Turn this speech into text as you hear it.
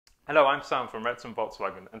Hello, I'm Sam from Wrexham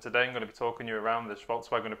Volkswagen, and today I'm going to be talking you around this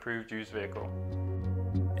Volkswagen approved used vehicle.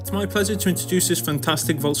 It's my pleasure to introduce this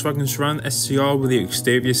fantastic Volkswagen Sharan SCR with the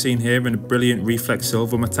exterior seen here in a brilliant Reflex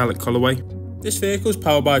Silver metallic colourway. This vehicle is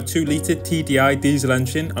powered by a 2-litre TDI diesel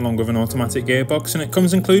engine along with an automatic gearbox, and it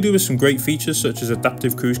comes included with some great features such as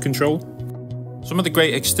adaptive cruise control. Some of the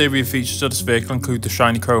great exterior features of this vehicle include the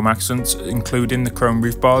shiny chrome accents, including the chrome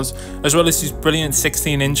roof bars, as well as these brilliant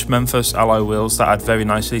 16-inch Memphis alloy wheels that add very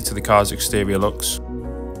nicely to the car's exterior looks.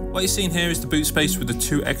 What you're seeing here is the boot space with the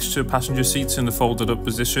 2 extra passenger seats in the folded up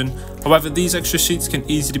position. However, these extra seats can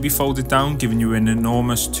easily be folded down, giving you an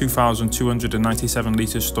enormous 2,297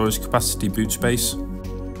 litre storage capacity boot space.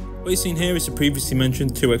 What you're seeing here is the previously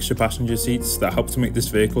mentioned 2 extra passenger seats that help to make this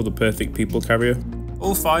vehicle the perfect people carrier.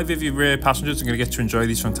 All 5 of your rear passengers are going to get to enjoy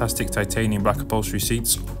these fantastic titanium black upholstery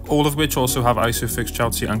seats, all of which also have ISOFIX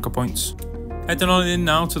child seat anchor points. Heading on in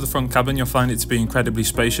now to the front cabin, you'll find it to be incredibly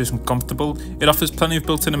spacious and comfortable. It offers plenty of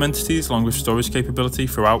built-in amenities along with storage capability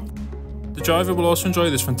throughout. The driver will also enjoy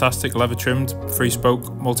this fantastic leather-trimmed, 3-spoke,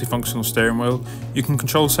 multifunctional steering wheel. You can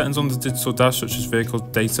control settings on the digital dash such as vehicle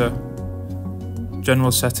data,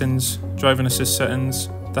 general settings, driving assist settings,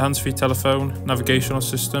 the hands-free telephone, navigational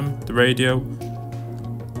system, the radio,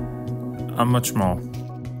 and much more.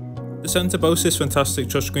 The centre boasts this fantastic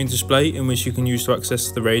touchscreen display in which you can use to access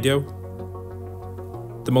the radio,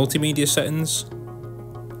 the multimedia settings,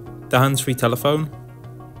 the hands-free telephone,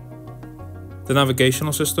 the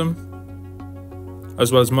navigational system,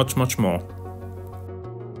 as well as much more.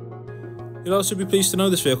 You'll also be pleased to know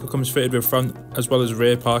this vehicle comes fitted with front as well as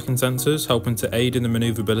rear parking sensors, helping to aid in the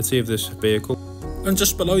manoeuvrability of this vehicle. And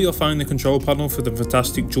just below you'll find the control panel for the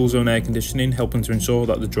fantastic dual zone air conditioning, helping to ensure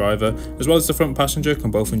that the driver as well as the front passenger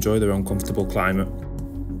can both enjoy their own comfortable climate.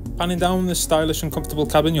 Panning down this stylish and comfortable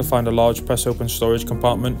cabin, you'll find a large press open storage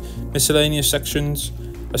compartment, miscellaneous sections,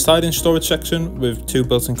 a sliding storage section with 2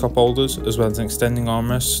 built-in cup holders, as well as an extending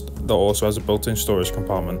armrest that also has a built-in storage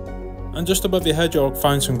compartment. And just above your head you'll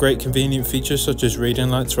find some great convenient features such as reading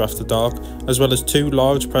lights for after dark, as well as 2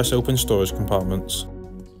 large press open storage compartments.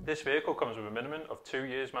 This vehicle comes with a minimum of 2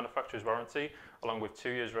 years manufacturer's warranty, along with 2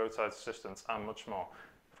 years roadside assistance and much more.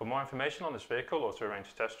 For more information on this vehicle or to arrange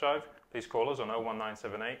a test drive, please call us on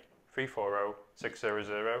 01978 340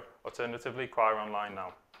 600, alternatively inquire online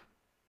now.